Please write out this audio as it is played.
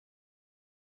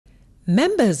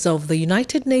Members of the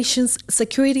United Nations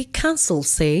Security Council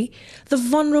say the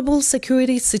vulnerable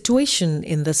security situation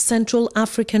in the Central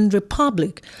African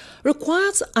Republic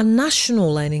requires a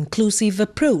national and inclusive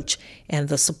approach and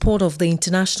the support of the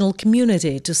international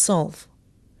community to solve.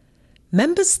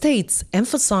 Member states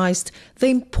emphasized the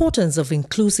importance of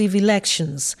inclusive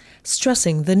elections,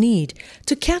 stressing the need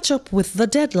to catch up with the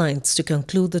deadlines to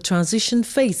conclude the transition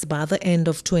phase by the end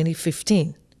of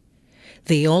 2015.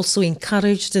 They also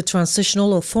encouraged the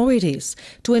transitional authorities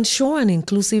to ensure an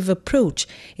inclusive approach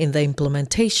in the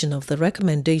implementation of the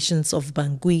recommendations of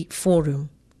Bangui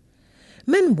Forum.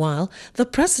 Meanwhile, the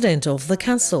president of the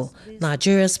council,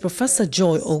 Nigeria's Professor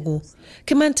Joy Ogwu,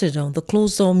 commented on the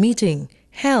closed-door meeting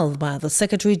held by the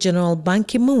Secretary-General Ban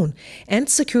Ki-moon and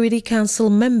Security Council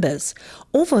members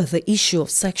over the issue of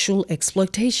sexual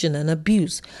exploitation and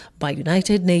abuse by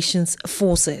United Nations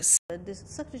forces. The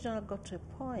Secretary-General got to a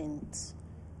point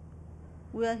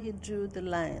where he drew the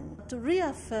line to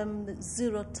reaffirm the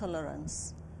zero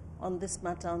tolerance on this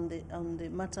matter, on the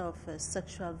matter of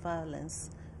sexual violence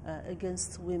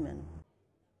against women.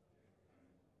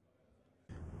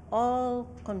 All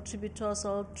contributors,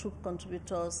 all troop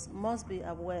contributors must be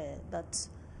aware that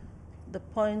the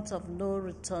point of no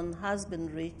return has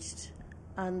been reached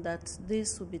and that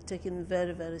this will be taken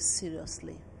very, very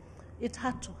seriously. It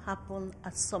had to happen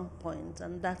at some point,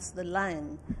 and that's the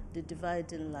line, the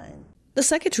dividing line. The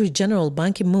Secretary-General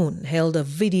Ban Ki-moon held a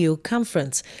video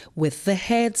conference with the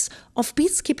heads of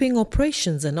peacekeeping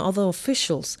operations and other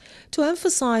officials to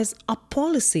emphasize a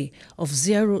policy of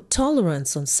zero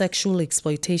tolerance on sexual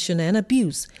exploitation and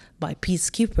abuse by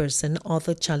peacekeepers and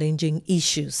other challenging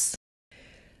issues.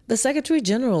 The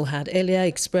Secretary-General had earlier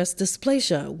expressed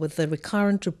displeasure with the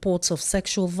recurrent reports of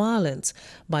sexual violence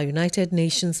by United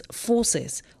Nations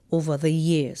forces over the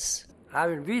years. I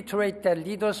will reiterate that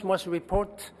leaders must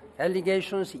report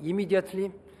allegations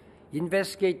immediately,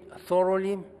 investigate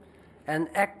thoroughly, and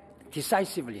act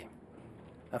decisively.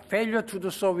 A failure to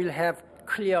do so will have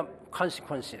clear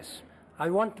consequences. I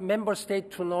want member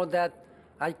states to know that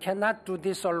I cannot do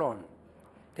this alone.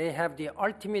 They have the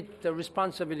ultimate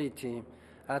responsibility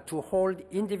to hold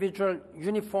individual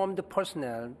uniformed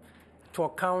personnel to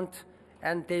account,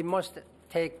 and they must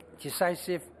take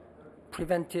decisive,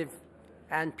 preventive,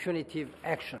 and punitive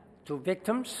action. To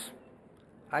victims,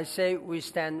 I say we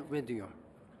stand with you.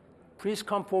 Please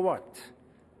come forward.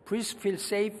 Please feel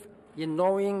safe in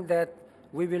knowing that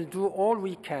we will do all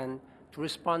we can to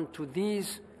respond to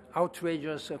these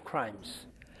outrageous crimes.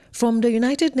 From the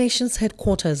United Nations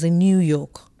headquarters in New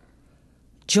York,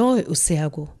 Joy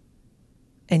Ogwu,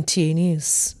 NTA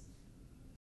News.